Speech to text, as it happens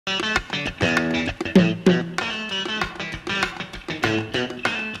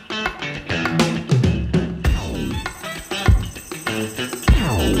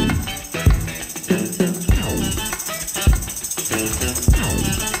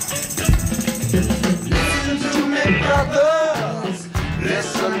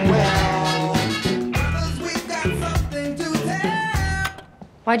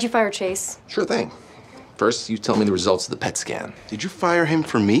Why'd you fire Chase? Sure thing. First, you tell me the results of the PET scan. Did you fire him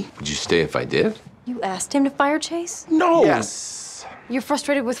for me? Would you stay if I did? You asked him to fire Chase? No! Yes. You're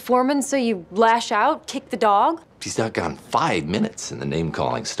frustrated with Foreman, so you lash out, kick the dog? He's not gone 5 minutes and the name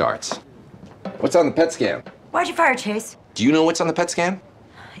calling starts. What's on the PET scan? Why'd you fire Chase? Do you know what's on the PET scan?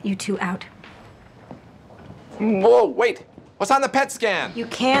 You two out. Whoa, wait. What's on the PET scan? You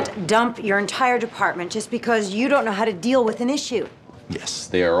can't dump your entire department just because you don't know how to deal with an issue. Yes,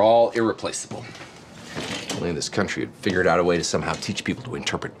 they are all irreplaceable. Only in this country had figured out a way to somehow teach people to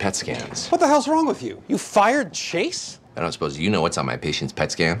interpret PET scans. What the hell's wrong with you? You fired Chase? I don't suppose you know what's on my patient's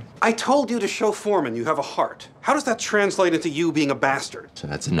PET scan? I told you to show Foreman you have a heart. How does that translate into you being a bastard? So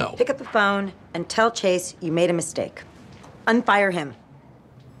that's a no. Pick up the phone and tell Chase you made a mistake. Unfire him.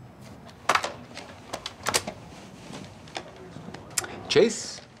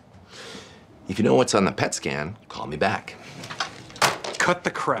 Chase, if you know what's on the PET scan, call me back. Cut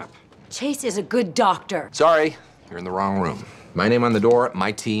the crap. Chase is a good doctor. Sorry, you're in the wrong room. My name on the door,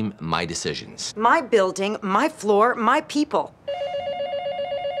 my team, my decisions. My building, my floor, my people.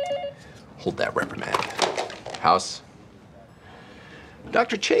 Hold that reprimand. House.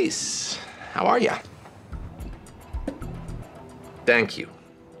 Dr. Chase, how are you? Thank you.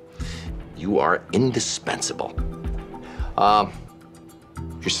 You are indispensable.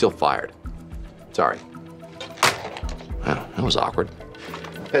 You're still fired. Sorry. Wow, that was awkward.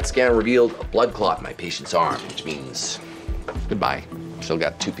 PET scan revealed a blood clot in my patient's arm, which means goodbye. Still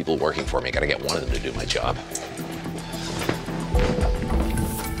got 2 people working for me. Gotta get one of them to do my job.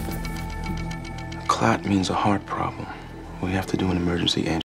 Clot means a heart problem. We have to do an emergency angiogram.